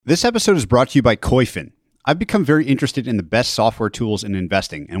This episode is brought to you by Koifin. I've become very interested in the best software tools in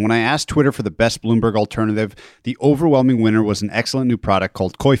investing, and when I asked Twitter for the best Bloomberg alternative, the overwhelming winner was an excellent new product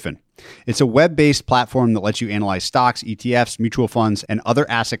called Koifin. It's a web-based platform that lets you analyze stocks, ETFs, mutual funds, and other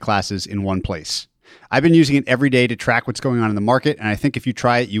asset classes in one place. I've been using it every day to track what's going on in the market, and I think if you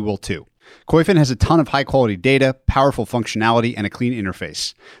try it, you will too. Koifin has a ton of high-quality data, powerful functionality, and a clean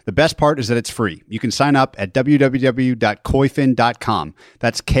interface. The best part is that it's free. You can sign up at www.koifin.com.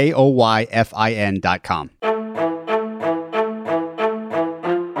 That's KOYFIN.com.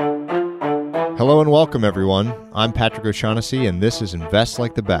 Hello and welcome, everyone. I'm Patrick O'Shaughnessy, and this is Invest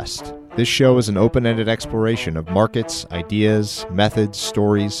Like the Best. This show is an open-ended exploration of markets, ideas, methods,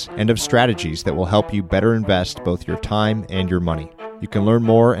 stories, and of strategies that will help you better invest both your time and your money. You can learn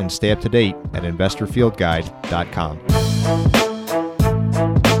more and stay up to date at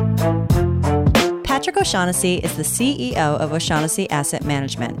investorfieldguide.com. Patrick O'Shaughnessy is the CEO of O'Shaughnessy Asset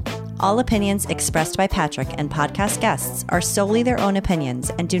Management. All opinions expressed by Patrick and podcast guests are solely their own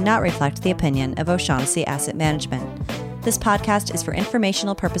opinions and do not reflect the opinion of O'Shaughnessy Asset Management. This podcast is for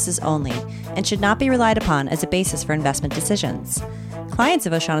informational purposes only and should not be relied upon as a basis for investment decisions. Clients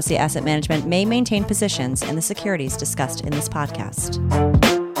of O'Shaughnessy Asset Management may maintain positions in the securities discussed in this podcast.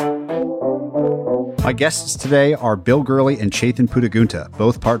 My guests today are Bill Gurley and Chetan Puttagunta,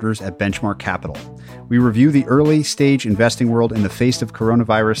 both partners at Benchmark Capital. We review the early stage investing world in the face of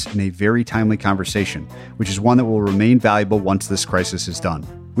coronavirus in a very timely conversation, which is one that will remain valuable once this crisis is done.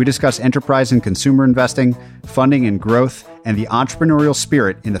 We discuss enterprise and consumer investing, funding and growth, and the entrepreneurial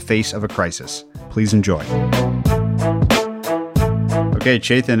spirit in the face of a crisis. Please enjoy. Okay,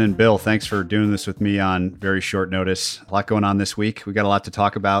 Chetan and Bill, thanks for doing this with me on very short notice. A lot going on this week. We got a lot to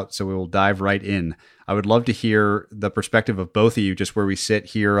talk about, so we will dive right in. I would love to hear the perspective of both of you, just where we sit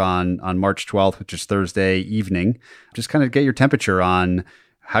here on March 12th, which is Thursday evening. Just kind of get your temperature on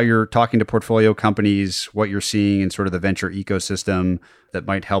how you're talking to portfolio companies, what you're seeing in sort of the venture ecosystem that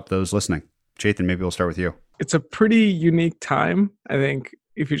might help those listening. Chetan, maybe we'll start with you. It's a pretty unique time. I think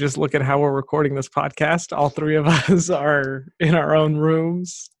if you just look at how we're recording this podcast, all three of us are in our own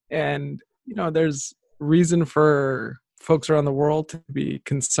rooms. And, there's reason for folks around the world to be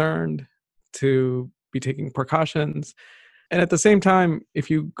concerned, to be taking precautions. And at the same time, if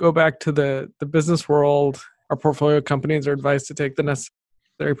you go back to the business world, our portfolio companies are advised to take the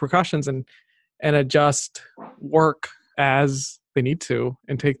necessary precautions and adjust work as they need to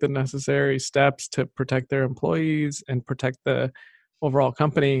and take the necessary steps to protect their employees and protect the overall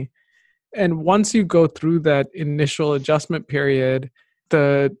company. And once you go through that initial adjustment period,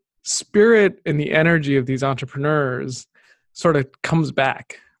 the spirit and the energy of these entrepreneurs sort of comes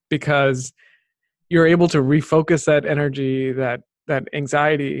back because you're able to refocus that energy, that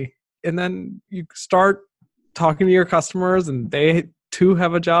anxiety, and then you start talking to your customers and they too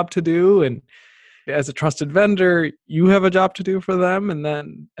have a job to do. And as a trusted vendor, you have a job to do for them, and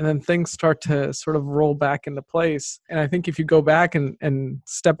then things start to sort of roll back into place. And I think if you go back and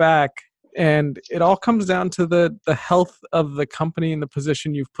step back, and it all comes down to the health of the company and the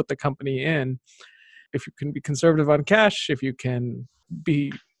position you've put the company in. If you can be conservative on cash, if you can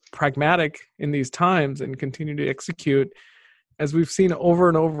be pragmatic in these times and continue to execute, as we've seen over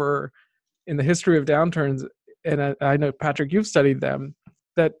and over in the history of downturns, and I know, Patrick, you've studied them,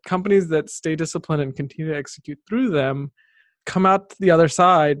 that companies that stay disciplined and continue to execute through them come out the other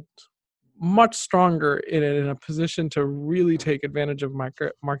side much stronger in a position to really take advantage of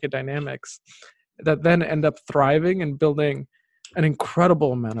market dynamics that then end up thriving and building an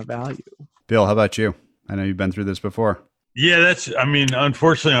incredible amount of value. Bill, how about you? I know you've been through this before. Yeah,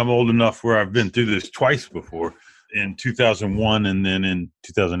 unfortunately, I'm old enough where I've been through this twice before, in 2001 and then in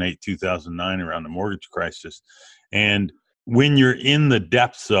 2008, 2009 around the mortgage crisis. And when you're in the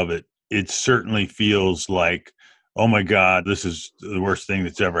depths of it, it certainly feels like, oh my God, this is the worst thing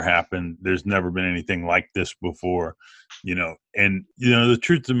that's ever happened. There's never been anything like this before, And, the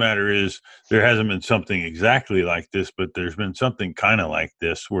truth of the matter is there hasn't been something exactly like this, but there's been something kind of like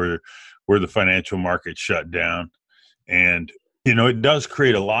this where the financial market shut down. And, it does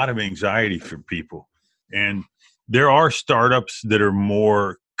create a lot of anxiety for people. And there are startups that are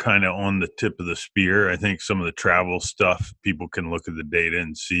more kind of on the tip of the spear. I think some of the travel stuff, people can look at the data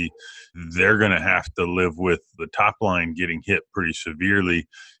and see they're going to have to live with the top line getting hit pretty severely,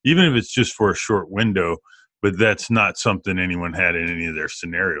 even if it's just for a short window. But that's not something anyone had in any of their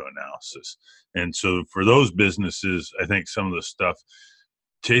scenario analysis. And so for those businesses, I think some of the stuff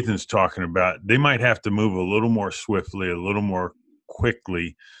Chetan's talking about, they might have to move a little more swiftly, a little more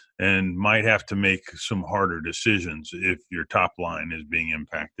quickly, and might have to make some harder decisions if your top line is being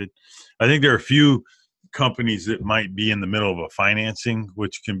impacted. I think there are a few companies that might be in the middle of a financing,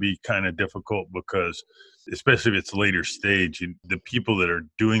 which can be kind of difficult because, especially if it's later stage, the people that are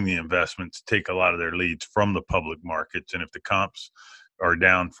doing the investments take a lot of their leads from the public markets. And if the comps are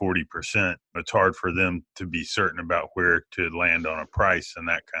down 40%, it's hard for them to be certain about where to land on a price and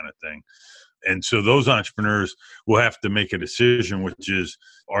that kind of thing. And so those entrepreneurs will have to make a decision, which is,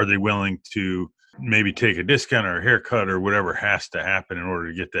 are they willing to maybe take a discount or a haircut or whatever has to happen in order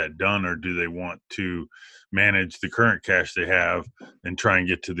to get that done? Or do they want to manage the current cash they have and try and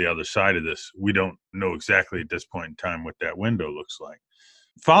get to the other side of this? We don't know exactly at this point in time what that window looks like.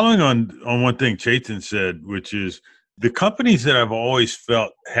 Following on one thing Chetan said, which is the companies that I've always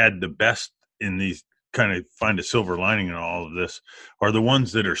felt had the best in these, kind of find a silver lining in all of this, are the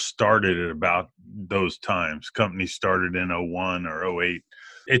ones that are started at about those times. Companies started in 01 or 08.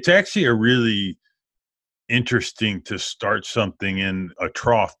 It's actually a really interesting to start something in a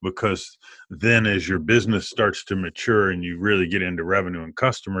trough, because then as your business starts to mature and you really get into revenue and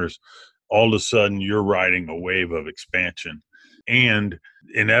customers, all of a sudden you're riding a wave of expansion. And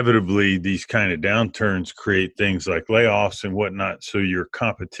inevitably, these kind of downturns create things like layoffs and whatnot. So your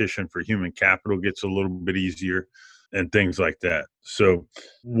competition for human capital gets a little bit easier and things like that. So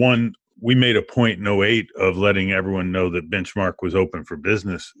we made a point in 08 of letting everyone know that Benchmark was open for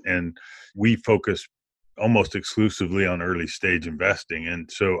business. And we focus almost exclusively on early stage investing. And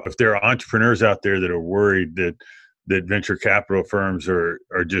so if there are entrepreneurs out there that are worried that venture capital firms are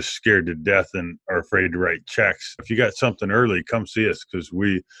just scared to death and are afraid to write checks, if you got something early, come see us, because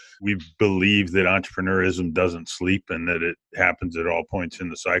we believe that entrepreneurism doesn't sleep and that it happens at all points in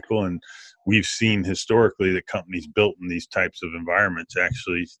the cycle. And we've seen historically that companies built in these types of environments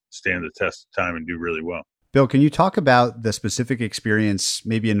actually stand the test of time and do really well. Bill, can you talk about the specific experience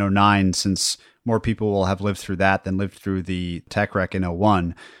maybe in 09, since more people will have lived through that than lived through the tech wreck in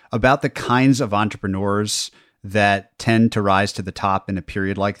 01, about the kinds of entrepreneurs that tend to rise to the top in a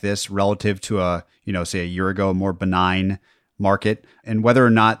period like this relative to say a year ago, a more benign market, and whether or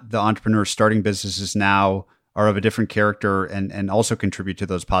not the entrepreneurs starting businesses now are of a different character and also contribute to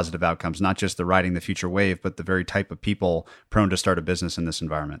those positive outcomes, not just the riding the future wave, but the very type of people prone to start a business in this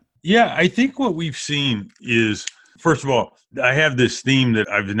environment? Yeah, I think what we've seen is, first of all, I have this theme that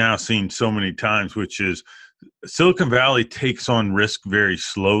I've now seen so many times, which is Silicon Valley takes on risk very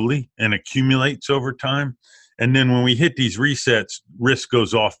slowly and accumulates over time. And then when we hit these resets, risk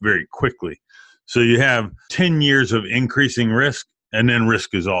goes off very quickly. So you have 10 years of increasing risk, and then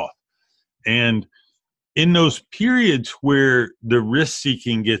risk is off. And in those periods where the risk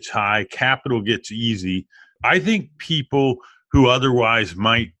seeking gets high, capital gets easy, I think people who otherwise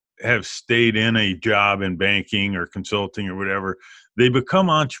might have stayed in a job in banking or consulting or whatever, they become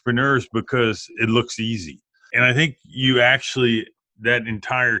entrepreneurs because it looks easy. And I think you actually, that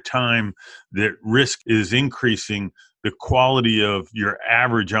entire time that risk is increasing, the quality of your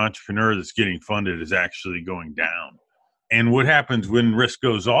average entrepreneur that's getting funded is actually going down. And what happens when risk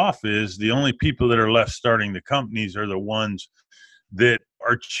goes off is the only people that are left starting the companies are the ones that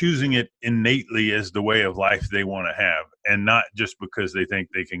are choosing it innately as the way of life they want to have, and not just because they think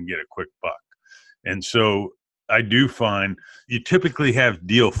they can get a quick buck. And so I do find you typically have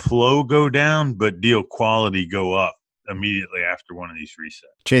deal flow go down, but deal quality go up immediately after one of these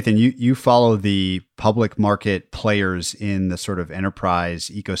resets. Chetan, you follow the public market players in the sort of enterprise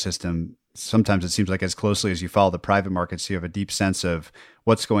ecosystem. Sometimes it seems like as closely as you follow the private markets, you have a deep sense of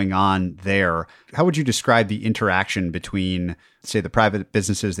what's going on there. How would you describe the interaction between, say, the private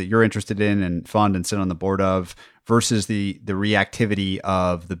businesses that you're interested in and fund and sit on the board of versus the reactivity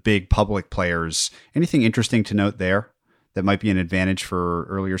of the big public players? Anything interesting to note there that might be an advantage for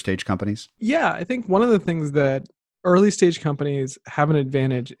earlier stage companies? Yeah, I think one of the things that early stage companies have an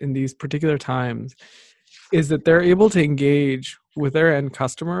advantage in these particular times is that they're able to engage with their end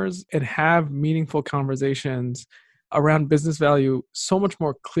customers and have meaningful conversations around business value so much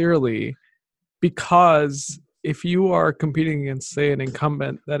more clearly, because if you are competing against, say, an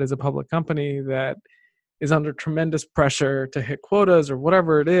incumbent that is a public company that is under tremendous pressure to hit quotas or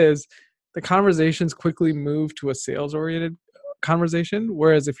whatever it is, the conversations quickly move to a sales-oriented conversation.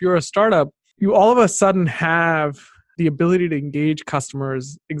 Whereas if you're a startup, you all of a sudden have the ability to engage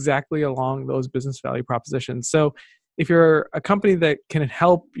customers exactly along those business value propositions. So if you're a company that can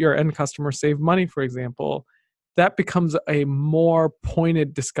help your end customer save money, for example, that becomes a more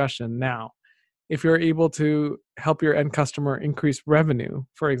pointed discussion now. If you're able to help your end customer increase revenue,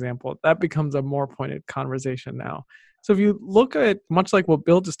 for example, that becomes a more pointed conversation now. So if you look at, much like what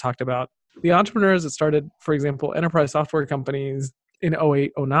Bill just talked about, the entrepreneurs that started, for example, enterprise software companies in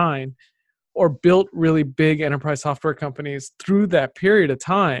 08, 09, or built really big enterprise software companies through that period of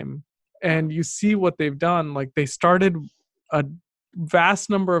time, And you see what they've done. Like they started a vast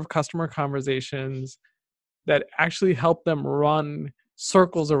number of customer conversations that actually helped them run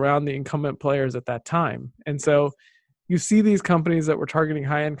circles around the incumbent players at that time. And so you see these companies that were targeting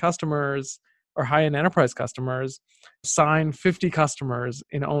high-end customers or high-end enterprise customers sign 50 customers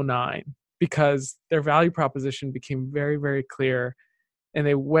in 2009 because their value proposition became very, very clear. And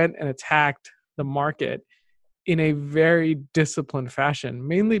they went and attacked the market in a very disciplined fashion,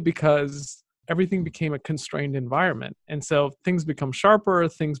 mainly because everything became a constrained environment. And so things become sharper,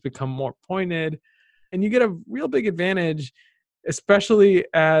 things become more pointed, and you get a real big advantage, especially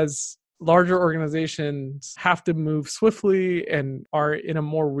as larger organizations have to move swiftly and are in a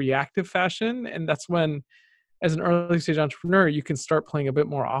more reactive fashion. And that's when, as an early stage entrepreneur, you can start playing a bit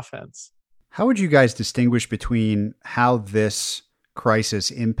more offense. How would you guys distinguish between how this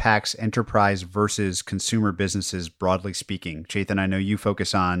crisis impacts enterprise versus consumer businesses, broadly speaking? Chetan, I know you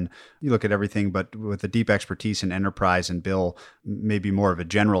look at everything, but with a deep expertise in enterprise, and Bill, maybe more of a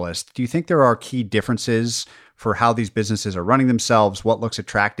generalist. Do you think there are key differences for how these businesses are running themselves? What looks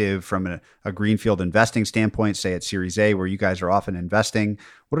attractive from a greenfield investing standpoint, say at Series A, where you guys are often investing?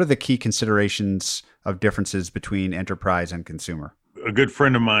 What are the key considerations of differences between enterprise and consumer? A good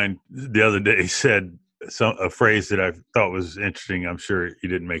friend of mine the other day said a phrase that I thought was interesting. I'm sure he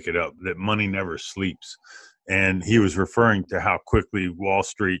didn't make it up, that money never sleeps. And he was referring to how quickly Wall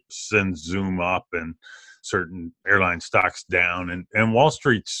Street sends Zoom up and certain airline stocks down. And Wall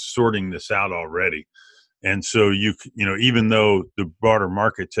Street's sorting this out already. And so, you know, even though the broader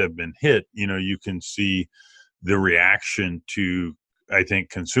markets have been hit, you know, you can see the reaction to, I think,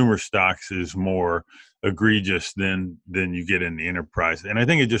 consumer stocks is more egregious than you get in the enterprise. And I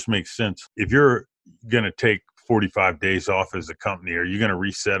think it just makes sense. If you're going to take 45 days off as a company, are you going to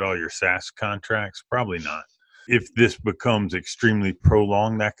reset all your SaaS contracts? Probably not. If this becomes extremely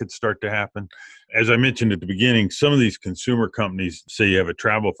prolonged, that could start to happen. As I mentioned at the beginning, some of these consumer companies, say you have a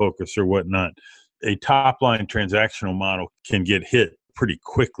travel focus or whatnot, a top-line transactional model can get hit pretty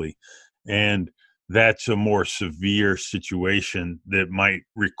quickly. And that's a more severe situation that might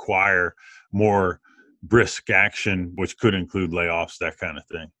require more brisk action, which could include layoffs, that kind of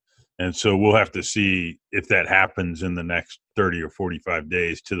thing. And so we'll have to see if that happens in the next 30 or 45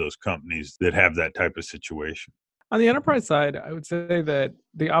 days to those companies that have that type of situation. On the enterprise side, I would say that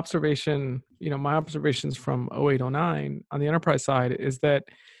the observation, my observations from 08, 09 on the enterprise side is that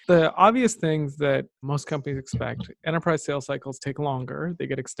the obvious things that most companies expect, enterprise sales cycles take longer, they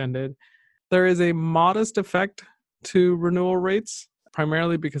get extended. There is a modest effect to renewal rates,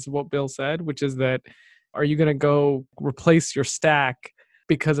 primarily because of what Bill said, which is that, are you going to go replace your stack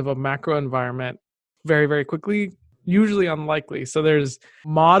because of a macro environment very, very quickly? Usually unlikely. So there's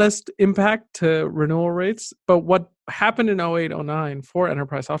modest impact to renewal rates. But what happened in 08, 09 for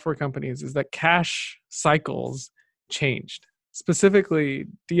enterprise software companies is that cash cycles changed, specifically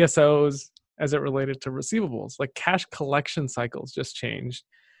DSOs as it related to receivables, like cash collection cycles just changed.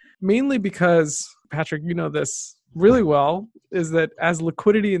 Mainly because, Patrick, you know this really well, is that as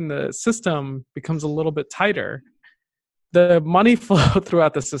liquidity in the system becomes a little bit tighter, the money flow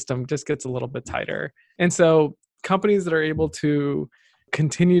throughout the system just gets a little bit tighter. And so companies that are able to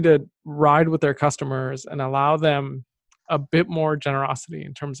continue to ride with their customers and allow them a bit more generosity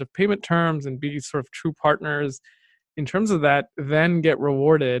in terms of payment terms and be sort of true partners in terms of that, then get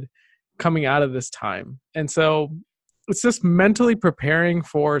rewarded coming out of this time. And so it's just mentally preparing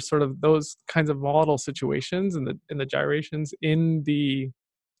for sort of those kinds of volatile situations and the gyrations in the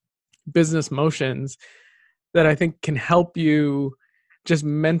business motions that I think can help you just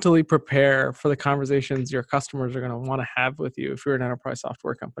mentally prepare for the conversations your customers are going to want to have with you if you're an enterprise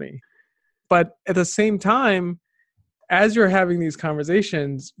software company. But at the same time, as you're having these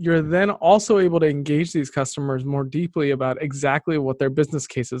conversations, you're then also able to engage these customers more deeply about exactly what their business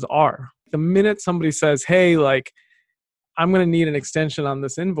cases are. The minute somebody says, hey, like, I'm going to need an extension on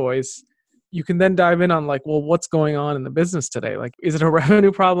this invoice, you can then dive in on like, well, what's going on in the business today? Like, is it a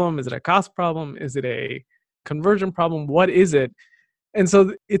revenue problem? Is it a cost problem? Is it a conversion problem? What is it? And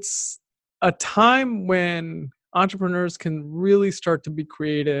so it's a time when entrepreneurs can really start to be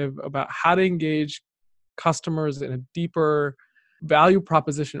creative about how to engage customers in a deeper value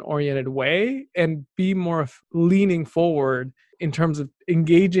proposition oriented way and be more leaning forward in terms of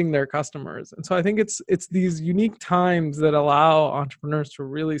engaging their customers. And so I think it's these unique times that allow entrepreneurs to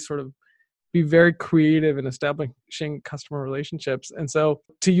really sort of be very creative in establishing customer relationships. And so,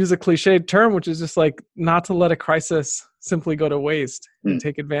 to use a cliched term, which is just like not to let a crisis simply go to waste and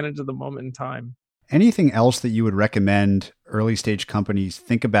take advantage of the moment in time. Anything else that you would recommend early stage companies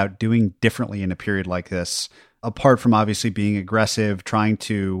think about doing differently in a period like this, apart from obviously being aggressive, trying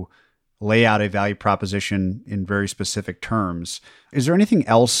to lay out a value proposition in very specific terms. Is there anything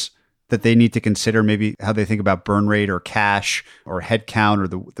else that they need to consider, maybe how they think about burn rate or cash or headcount or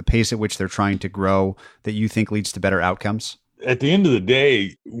the pace at which they're trying to grow that you think leads to better outcomes? At the end of the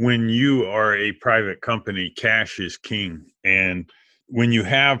day, when you are a private company, cash is king. And when you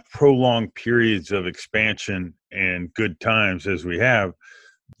have prolonged periods of expansion and good times as we have,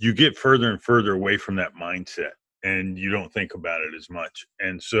 you get further and further away from that mindset and you don't think about it as much.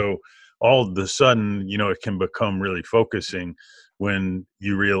 And so all of a sudden, it can become really focusing when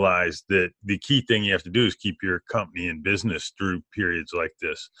you realize that the key thing you have to do is keep your company in business through periods like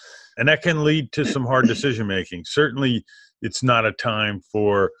this. And that can lead to some hard decision making. Certainly, it's not a time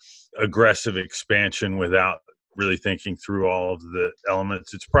for aggressive expansion without really thinking through all of the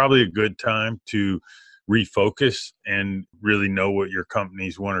elements. It's probably a good time to refocus and really know what your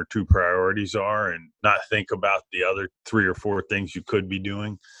company's one or two priorities are and not think about the other 3 or 4 things you could be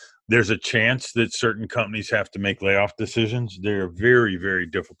doing. There's a chance that certain companies have to make layoff decisions. They're very, very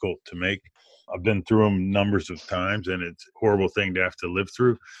difficult to make. I've been through them numbers of times, and it's a horrible thing to have to live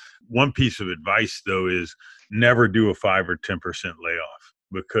through. One piece of advice, though, is never do a 5 or 10% layoff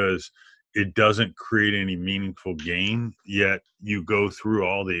because it doesn't create any meaningful gain, yet you go through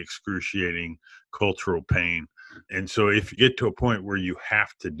all the excruciating cultural pain. And so if you get to a point where you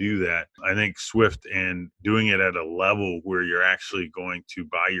have to do that, I think swift and doing it at a level where you're actually going to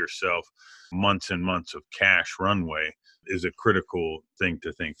buy yourself months and months of cash runway is a critical thing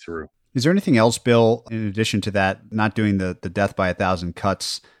to think through. Is there anything else, Bill, in addition to that, not doing the death by 1,000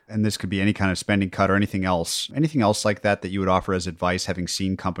 cuts, and this could be any kind of spending cut or anything else like that you would offer as advice, having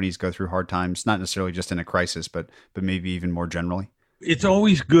seen companies go through hard times, not necessarily just in a crisis, but maybe even more generally? It's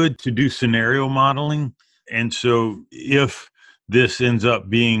always good to do scenario modeling. And so if this ends up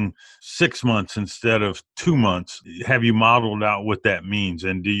being 6 months instead of 2 months, have you modeled out what that means?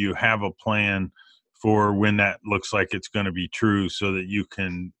 And do you have a plan for when that looks like it's going to be true so that you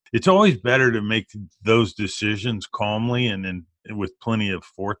can, it's always better to make those decisions calmly and then with plenty of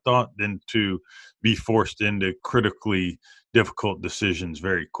forethought than to be forced into critically difficult decisions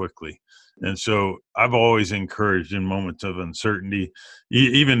very quickly. And so I've always encouraged in moments of uncertainty,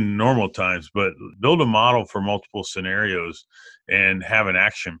 even normal times, but build a model for multiple scenarios and have an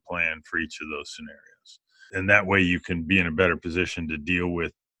action plan for each of those scenarios. And that way you can be in a better position to deal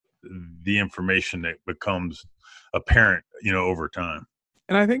with the information that becomes apparent, over time.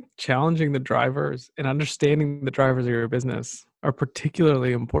 And I think challenging the drivers and understanding the drivers of your business are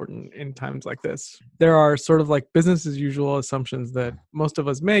particularly important in times like this. There are sort of like business as usual assumptions that most of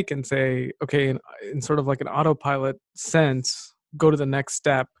us make and say, okay, in sort of like an autopilot sense, go to the next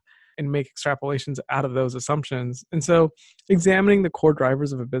step and make extrapolations out of those assumptions. And so examining the core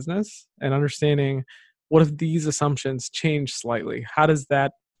drivers of a business and understanding what if these assumptions change slightly? How does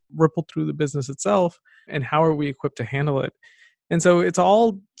that ripple through the business itself? And how are we equipped to handle it? And so it's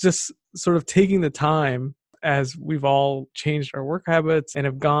all just sort of taking the time as we've all changed our work habits and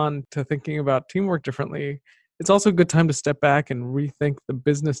have gone to thinking about teamwork differently. It's also a good time to step back and rethink the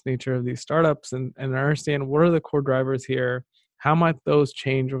business nature of these startups and understand what are the core drivers here? How might those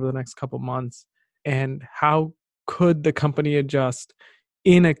change over the next couple months? And how could the company adjust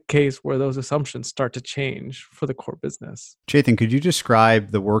in a case where those assumptions start to change for the core business? Chetan, could you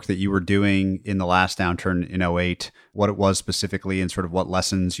describe the work that you were doing in the last downturn in 2008, what it was specifically, and sort of what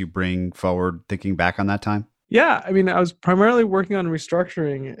lessons you bring forward thinking back on that time? Yeah, I mean, I was primarily working on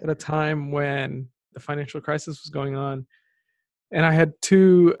restructuring at a time when the financial crisis was going on. And I had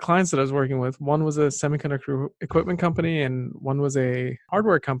 2 clients that I was working with. One was a semiconductor equipment company and one was a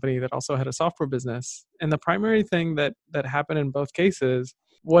hardware company that also had a software business. And the primary thing that happened in both cases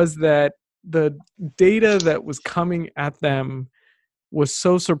was that the data that was coming at them was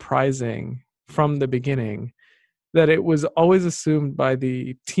so surprising from the beginning that it was always assumed by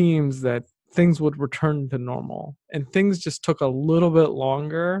the teams that things would return to normal. And things just took a little bit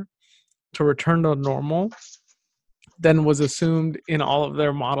longer to return to normal than was assumed in all of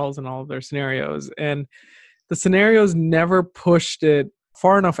their models and all of their scenarios. And the scenarios never pushed it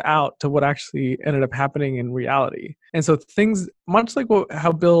far enough out to what actually ended up happening in reality. And so things, much like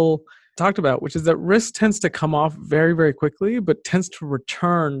how Bill talked about, which is that risk tends to come off very, very quickly, but tends to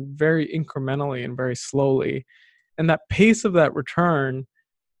return very incrementally and very slowly. And that pace of that return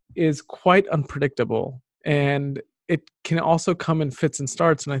is quite unpredictable. And it can also come in fits and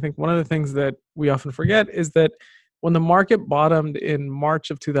starts. And I think one of the things that we often forget is that when the market bottomed in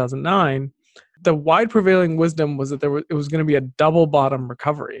March of 2009, the wide prevailing wisdom was that it was going to be a double bottom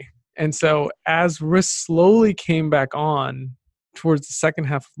recovery. And so as risk slowly came back on towards the second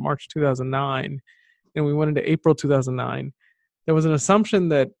half of March 2009, and we went into April 2009, there was an assumption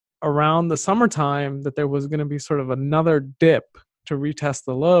that around the summertime that there was going to be sort of another dip to retest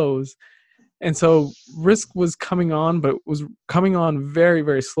the lows. And so risk was coming on, but it was coming on very,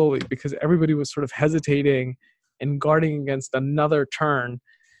 very slowly because everybody was sort of hesitating and guarding against another turn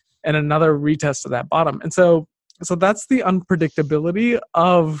and another retest of that bottom. And so that's the unpredictability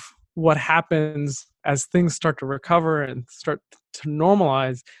of what happens as things start to recover and start to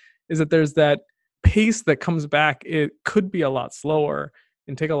normalize, is that there's that pace that comes back. It could be a lot slower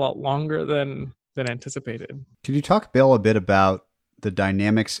and take a lot longer than anticipated. Can you talk, Bill, a bit about the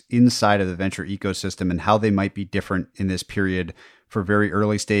dynamics inside of the venture ecosystem and how they might be different in this period for very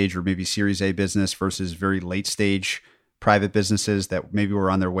early stage or maybe Series A business versus very late stage private businesses that maybe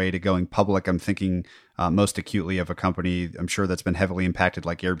were on their way to going public? I'm thinking most acutely of a company, I'm sure, that's been heavily impacted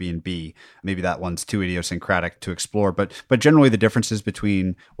like Airbnb. Maybe that one's too idiosyncratic to explore, but generally the differences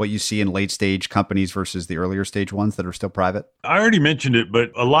between what you see in late stage companies versus the earlier stage ones that are still private. I already mentioned it, but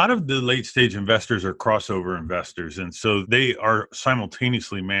a lot of the late stage investors are crossover investors. And so they are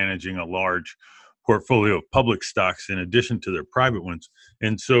simultaneously managing a large portfolio of public stocks in addition to their private ones.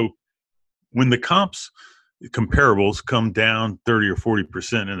 And so when the comparables come down 30 or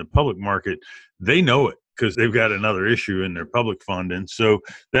 40% in the public market, they know it because they've got another issue in their public fund. And so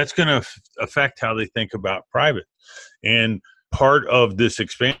that's going to affect how they think about private. And part of this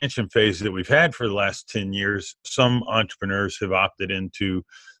expansion phase that we've had for the last 10 years, some entrepreneurs have opted into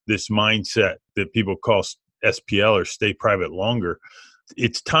this mindset that people call SPL, or stay private longer.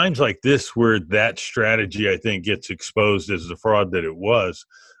 It's times like this where that strategy, I think, gets exposed as the fraud that it was,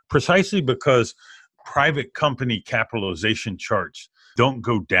 precisely because private company capitalization charts don't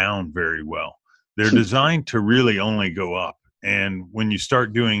go down very well. They're designed to really only go up. And when you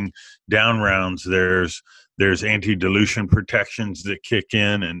start doing down rounds, there's anti-dilution protections that kick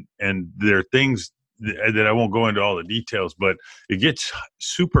in, and there are things that I won't go into all the details, but it gets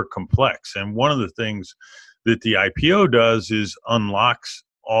super complex. And one of the things that the IPO does is unlocks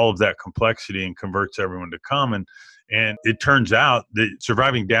all of that complexity and converts everyone to common. And it turns out that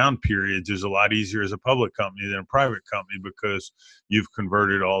surviving down periods is a lot easier as a public company than a private company because you've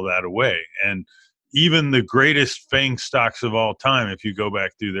converted all that away. And even the greatest FANG stocks of all time, if you go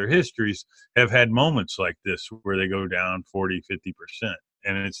back through their histories, have had moments like this where they go down 40, 50%.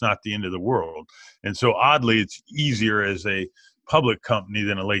 And it's not the end of the world. And so oddly, it's easier as a public company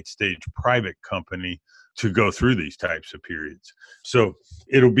than a late stage private company to go through these types of periods. So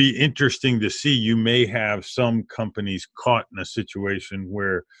it'll be interesting to see. You may have some companies caught in a situation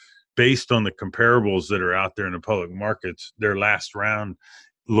where, based on the comparables that are out there in the public markets, their last round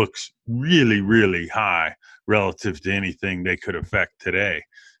looks really, really high relative to anything they could affect today.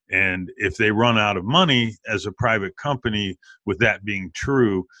 And if they run out of money as a private company, with that being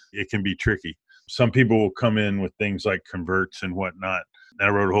true, it can be tricky. Some people will come in with things like converts and whatnot. I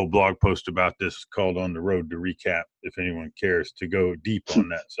wrote a whole blog post about this called On the Road to Recap, if anyone cares to go deep on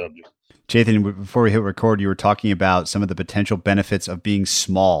that subject. Chetan, before we hit record, you were talking about some of the potential benefits of being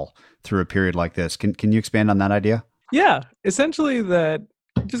small through a period like this. Can you expand on that idea? Yeah, essentially that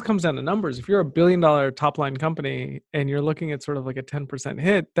it just comes down to numbers. If you're a $1 billion top line company and you're looking at sort of like a 10%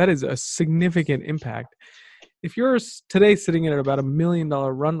 hit, that is a significant impact. If you're today sitting at about $1 million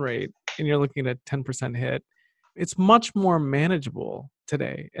run rate and you're looking at a 10% hit, it's much more manageable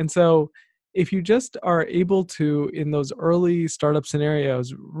today. And so if you just are able to, in those early startup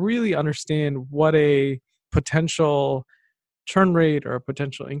scenarios, really understand what a potential churn rate or a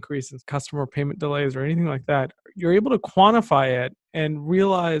potential increase in customer payment delays or anything like that, you're able to quantify it and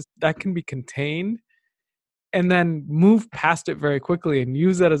realize that can be contained, and then move past it very quickly and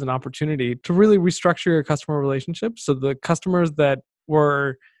use that as an opportunity to really restructure your customer relationships. So the customers that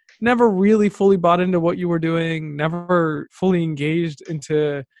were never really fully bought into what you were doing, never fully engaged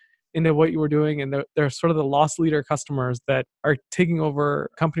into what you were doing, and they're sort of the loss leader customers that are taking over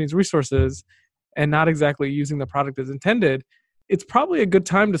companies' resources and not exactly using the product as intended, it's probably a good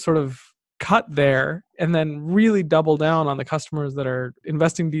time to sort of cut there and then really double down on the customers that are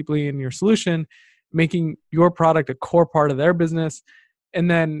investing deeply in your solution, making your product a core part of their business. And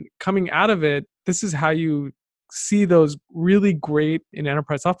then coming out of it, this is how you see those really great in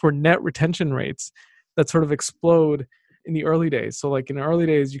enterprise software net retention rates that sort of explode in the early days. So like in the early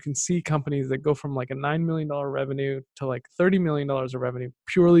days, you can see companies that go from like a $9 million revenue to like $30 million of revenue,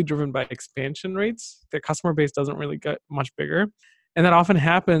 purely driven by expansion rates. Their customer base doesn't really get much bigger. And that often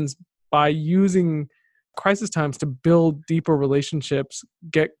happens by using crisis times to build deeper relationships,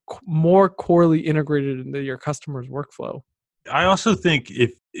 get more corely integrated into your customer's workflow. I also think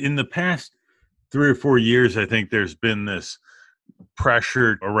if in the past 3 or 4 years, I think there's been this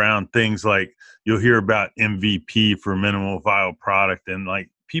pressure around things like you'll hear about MVP for minimal viable product, and like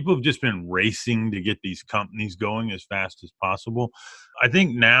people have just been racing to get these companies going as fast as possible. I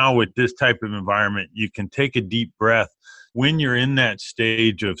think now with this type of environment, you can take a deep breath. When you're in that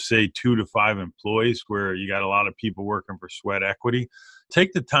stage of, say, 2 to 5 employees where you got a lot of people working for sweat equity,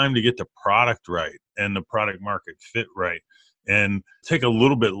 take the time to get the product right and the product market fit right, and take a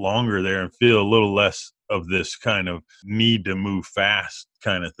little bit longer there and feel a little less of this kind of need to move fast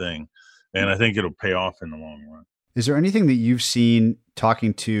kind of thing. And I think it'll pay off in the long run. Is there anything that you've seen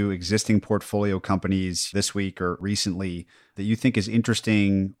talking to existing portfolio companies this week or recently that you think is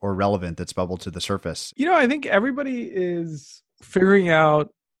interesting or relevant that's bubbled to the surface? I think everybody is figuring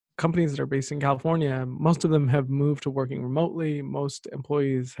out companies that are based in California. Most of them have moved to working remotely. Most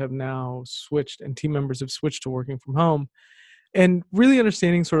employees have now switched, and team members have switched to working from home. And really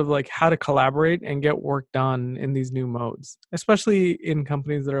understanding sort of like how to collaborate and get work done in these new modes, especially in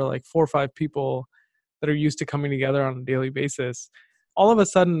companies that are like 4 or 5 people that are used to coming together on a daily basis. All of a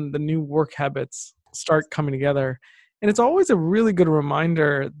sudden, the new work habits start coming together. And it's always a really good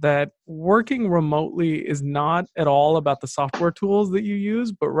reminder that working remotely is not at all about the software tools that you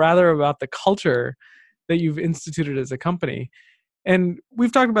use, but rather about the culture that you've instituted as a company. And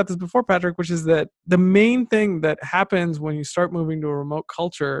we've talked about this before, Patrick, which is that the main thing that happens when you start moving to a remote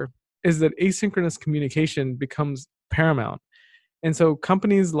culture is that asynchronous communication becomes paramount. And so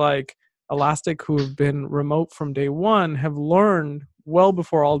companies like Elastic, who have been remote from day one, have learned well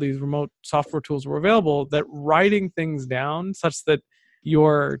before all these remote software tools were available that writing things down such that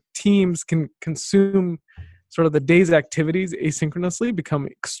your teams can consume sort of the day's activities asynchronously become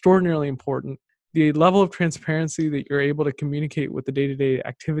extraordinarily important. The level of transparency that you're able to communicate with the day-to-day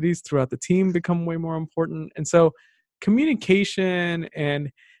activities throughout the team become way more important. And so communication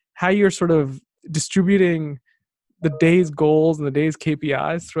and how you're sort of distributing the day's goals and the day's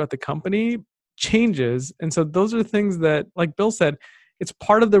KPIs throughout the company changes. And so those are things that, like Bill said, it's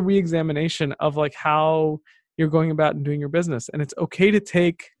part of the reexamination of like how you're going about and doing your business. And it's okay to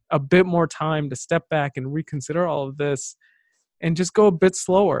take a bit more time to step back and reconsider all of this and just go a bit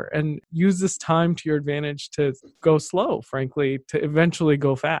slower and use this time to your advantage to go slow, frankly, to eventually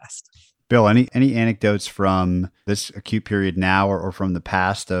go fast. Bill, any anecdotes from this acute period now or from the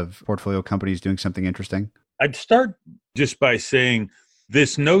past of portfolio companies doing something interesting? I'd start just by saying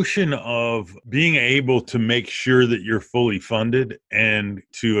this notion of being able to make sure that you're fully funded and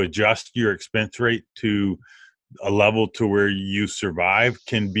to adjust your expense rate to a level to where you survive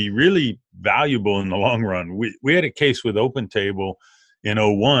can be really valuable in the long run. We had a case with OpenTable in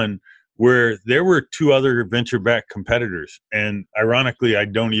 2001 where there were 2 other venture-backed competitors. And ironically, I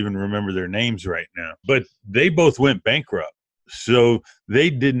don't even remember their names right now, but they both went bankrupt. So they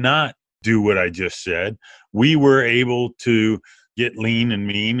did not do what I just said. We were able to get lean and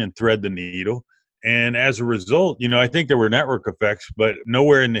mean and thread the needle. And as a result, I think there were network effects, but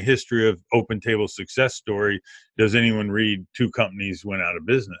nowhere in the history of OpenTable's success story does anyone read 2 companies went out of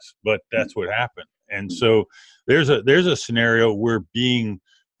business. But that's what happened. And so there's a scenario where being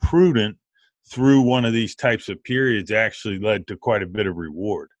prudent through one of these types of periods actually led to quite a bit of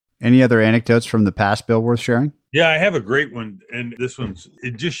reward. Any other anecdotes from the past, Bill, worth sharing? Yeah, I have a great one. And this one's,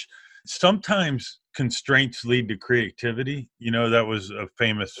 sometimes constraints lead to creativity. That was a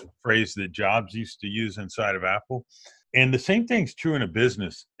famous phrase that Jobs used to use inside of Apple. And the same thing's true in a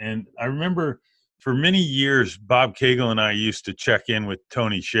business. And I remember for many years, Bob Cagle and I used to check in with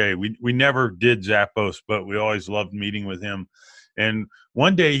Tony Hsieh. We never did Zappos, but we always loved meeting with him. And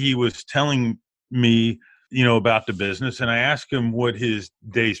one day he was telling me, about the business. And I asked him what his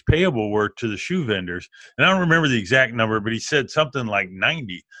days payable were to the shoe vendors. And I don't remember the exact number, but he said something like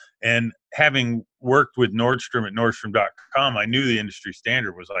 90. And having worked with Nordstrom at Nordstrom.com, I knew the industry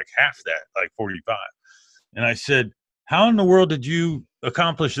standard was like half that, like 45. And I said, how in the world did you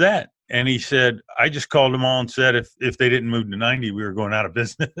accomplish that? And he said, I just called them all and said, if they didn't move to 90, we were going out of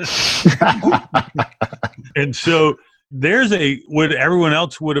business. And so there's what everyone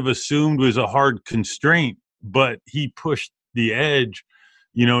else would have assumed was a hard constraint, but he pushed the edge,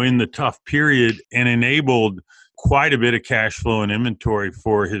 in the tough period and enabled quite a bit of cash flow and inventory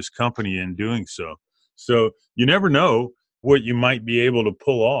for his company in doing so. So you never know what you might be able to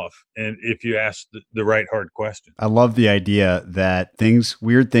pull off, and if you ask the right hard question. I love the idea that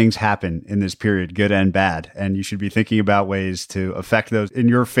weird things happen in this period, good and bad, and you should be thinking about ways to affect those in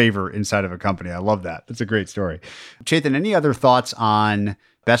your favor inside of a company. I love that. That's a great story. Chetan, any other thoughts on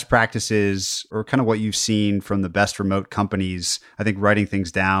best practices or kind of what you've seen from the best remote companies. I think writing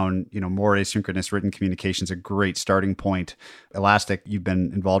things down, more asynchronous written communication is a great starting point. Elastic, you've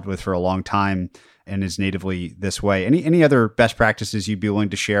been involved with for a long time and is natively this way. Any other best practices you'd be willing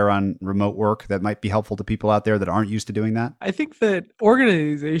to share on remote work that might be helpful to people out there that aren't used to doing that? I think that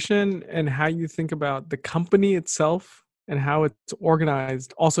organization and how you think about the company itself and how it's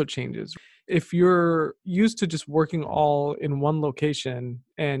organized also changes. If you're used to just working all in one location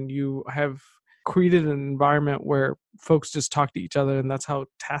and you have created an environment where folks just talk to each other and that's how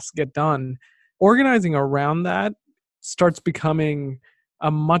tasks get done, organizing around that starts becoming a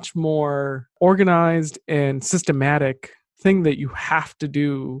much more organized and systematic thing that you have to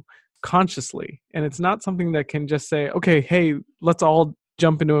do consciously. And it's not something that can just say, okay, hey, let's all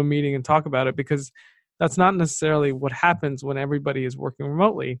jump into a meeting and talk about it, because that's not necessarily what happens when everybody is working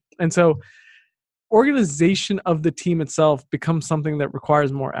remotely. And so organization of the team itself becomes something that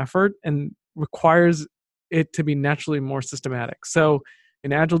requires more effort and requires it to be naturally more systematic. So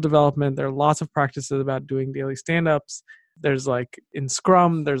in Agile development, there are lots of practices about doing daily stand-ups. There's in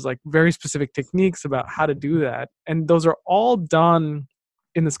Scrum, there's very specific techniques about how to do that. And those are all done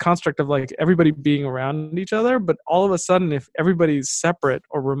in this construct of everybody being around each other. But all of a sudden, if everybody's separate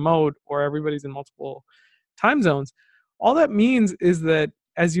or remote or everybody's in multiple time zones, all that means is that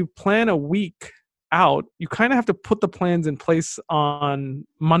as you plan a week out, you kind of have to put the plans in place on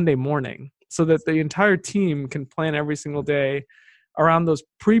Monday morning so that the entire team can plan every single day around those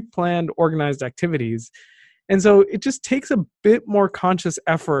pre-planned organized activities. And so it just takes a bit more conscious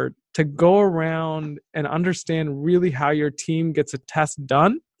effort to go around and understand really how your team gets a task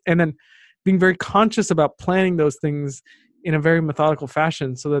done, and then being very conscious about planning those things in a very methodical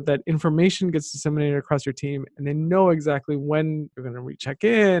fashion so that that information gets disseminated across your team and they know exactly when you're going to recheck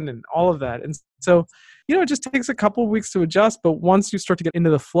in and all of that. And so, it just takes a couple of weeks to adjust, but once you start to get into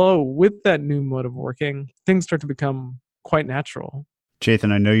the flow with that new mode of working, things start to become quite natural.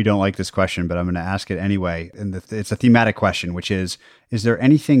 Chetan, I know you don't like this question, but I'm going to ask it anyway. And it's a thematic question, which is there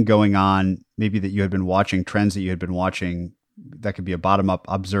anything going on maybe that you had been watching, trends that you had been watching that could be a bottom-up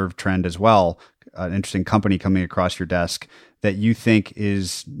observed trend as well, an interesting company coming across your desk that you think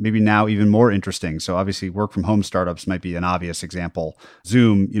is maybe now even more interesting? So obviously work from home startups might be an obvious example.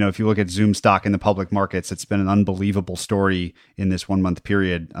 Zoom, if you look at Zoom stock in the public markets, it's been an unbelievable story in this 1 month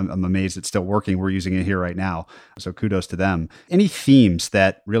period. I'm amazed it's still working. We're using it here right now. So kudos to them. Any themes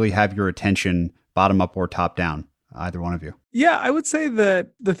that really have your attention, bottom up or top down, either one of you? Yeah, I would say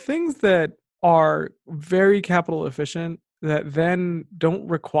that the things that are very capital efficient, that then don't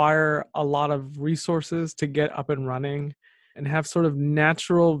require a lot of resources to get up and running and have sort of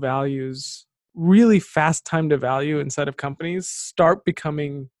natural values, really fast time to value inside of companies, start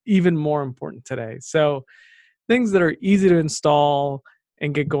becoming even more important today. So things that are easy to install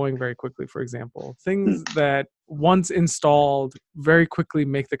and get going very quickly, for example, things that once installed very quickly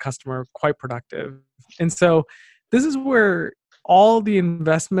make the customer quite productive. And so this is where all the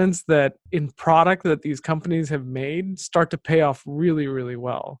investments that in product that these companies have made start to pay off really, really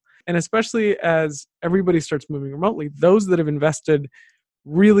well. And especially as everybody starts moving remotely, those that have invested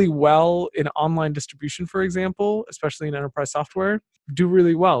really well in online distribution, for example, especially in enterprise software, do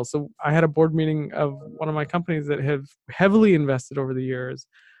really well. So I had a board meeting of one of my companies that have heavily invested over the years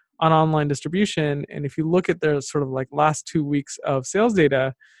on online distribution. And if you look at their sort of last 2 weeks of sales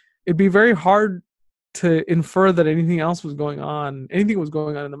data, it'd be very hard to infer that anything was going on in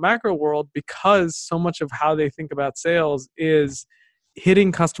the macro world, because so much of how they think about sales is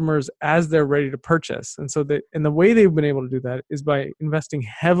hitting customers as they're ready to purchase. And so the way they've been able to do that is by investing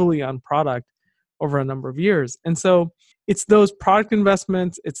heavily on product over a number of years. And so it's those product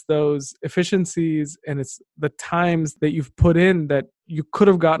investments, it's those efficiencies, and it's the times that you've put in that you could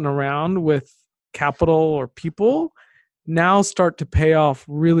have gotten around with capital or people now start to pay off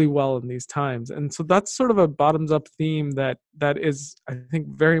really well in these times. And so that's sort of a bottoms-up theme that is, I think,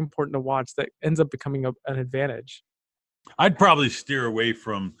 very important to watch, that ends up becoming an advantage. I'd probably steer away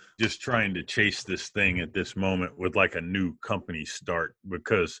from just trying to chase this thing at this moment with a new company start,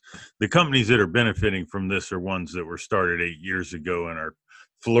 because the companies that are benefiting from this are ones that were started 8 years ago and are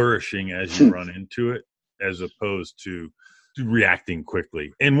flourishing as you run into it, as opposed to reacting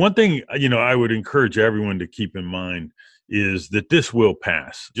quickly. And one thing, I would encourage everyone to keep in mind is that this will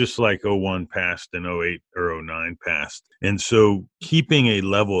pass, just like 01 passed and 08 or 09 passed. And so keeping a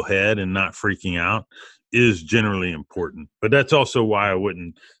level head and not freaking out is generally important. But that's also why I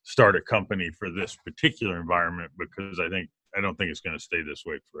wouldn't start a company for this particular environment, because I don't think it's going to stay this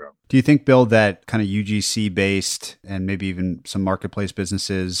way forever. Do you think, Bill, that kind of UGC based and maybe even some marketplace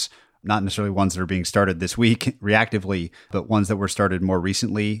businesses not necessarily ones that are being started this week reactively, but ones that were started more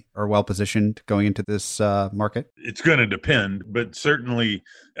recently are well positioned going into this market? It's going to depend, but certainly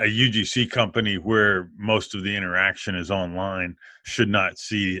a UGC company where most of the interaction is online should not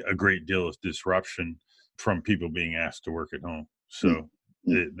see a great deal of disruption from people being asked to work at home. So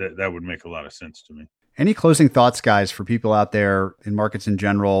that would make a lot of sense to me. Any closing thoughts, guys, for people out there in markets in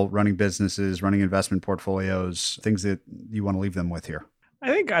general, running businesses, running investment portfolios, things that you want to leave them with here? I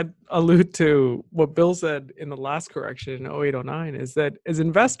think I'd allude to what Bill said in the last correction in 0809 is that as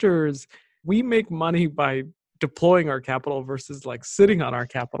investors, we make money by deploying our capital versus like sitting on our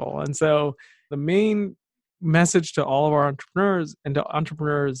capital. And so the main message to all of our entrepreneurs and to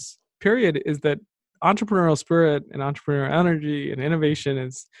entrepreneurs, period, is that entrepreneurial spirit and entrepreneurial energy and innovation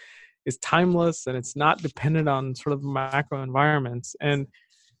is timeless, and it's not dependent on sort of macro environments. And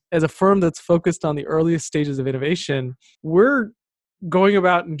as a firm that's focused on the earliest stages of innovation, we're going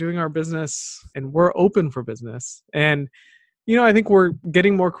about and doing our business, and we're open for business. And, you know, I think we're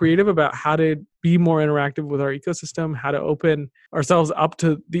getting more creative about how to be more interactive with our ecosystem, how to open ourselves up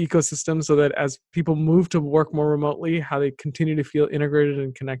to the ecosystem so that as people move to work more remotely, how they continue to feel integrated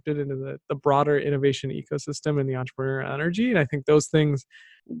and connected into the broader innovation ecosystem and the entrepreneurial energy. And I think those things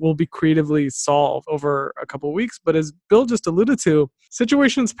will be creatively solved over a couple of weeks. But as Bill just alluded to,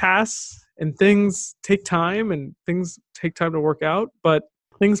 situations pass and things take time to work out, but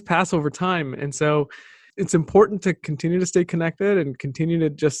things pass over time. And so it's important to continue to stay connected and continue to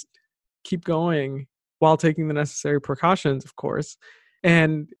just keep going while taking the necessary precautions, of course,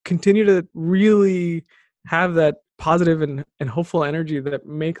 and continue to really have that positive and hopeful energy that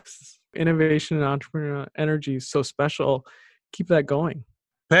makes innovation and entrepreneurial energy so special. Keep that going.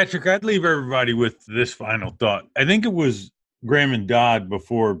 Patrick, I'd leave everybody with this final thought. I think it was Graham and Dodd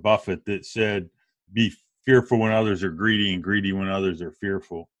before Buffett that said, be fearful when others are greedy and greedy when others are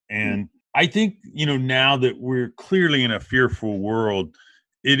fearful. And I think, you know, now that we're clearly in a fearful world,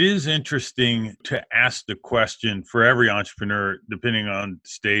 it is interesting to ask the question for every entrepreneur, depending on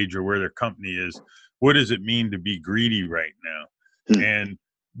stage or where their company is, what does it mean to be greedy right now? And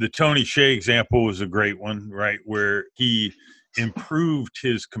the Tony Hsieh example was a great one, right? Where he improved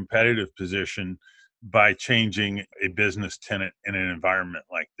his competitive position by changing a business tenet in an environment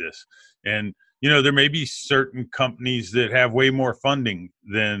like this. And, you know, there may be certain companies that have way more funding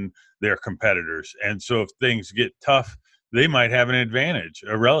than their competitors. And so if things get tough, they might have an advantage,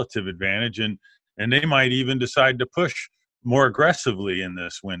 a relative advantage, and they might even decide to push more aggressively in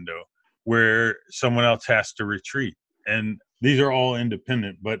this window where someone else has to retreat. And these are all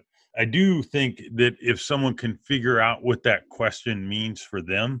independent, but I do think that if someone can figure out what that question means for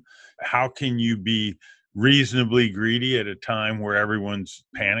them, how can you be reasonably greedy at a time where everyone's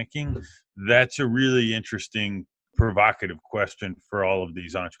panicking? That's a really interesting, provocative question for all of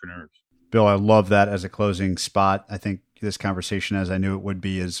these entrepreneurs. Bill, I love that as a closing spot. I think this conversation, as I knew it would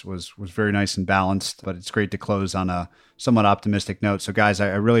be, was very nice and balanced, but it's great to close on a somewhat optimistic note. So guys,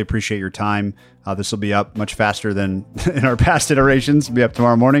 I really appreciate your time. This will be up much faster than in our past iterations. It'll be up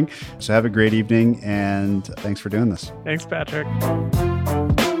tomorrow morning. So have a great evening, and thanks for doing this. Thanks, Patrick.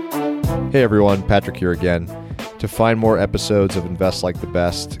 Hey everyone, Patrick here again. To find more episodes of Invest Like the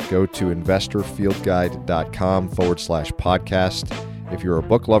Best, go to investorfieldguide.com/podcast. If you're a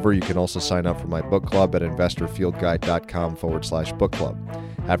book lover, you can also sign up for my book club at investorfieldguide.com/book club.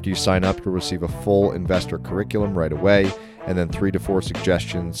 After you sign up, you'll receive a full investor curriculum right away, and then 3 to 4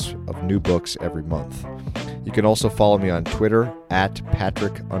 suggestions of new books every month. You can also follow me on Twitter at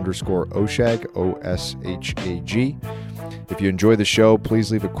Patrick_Oshag, OSHAG. If you enjoy the show,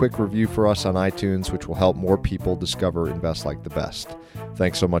 please leave a quick review for us on iTunes, which will help more people discover Invest Like the Best.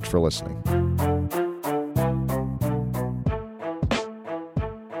 Thanks so much for listening.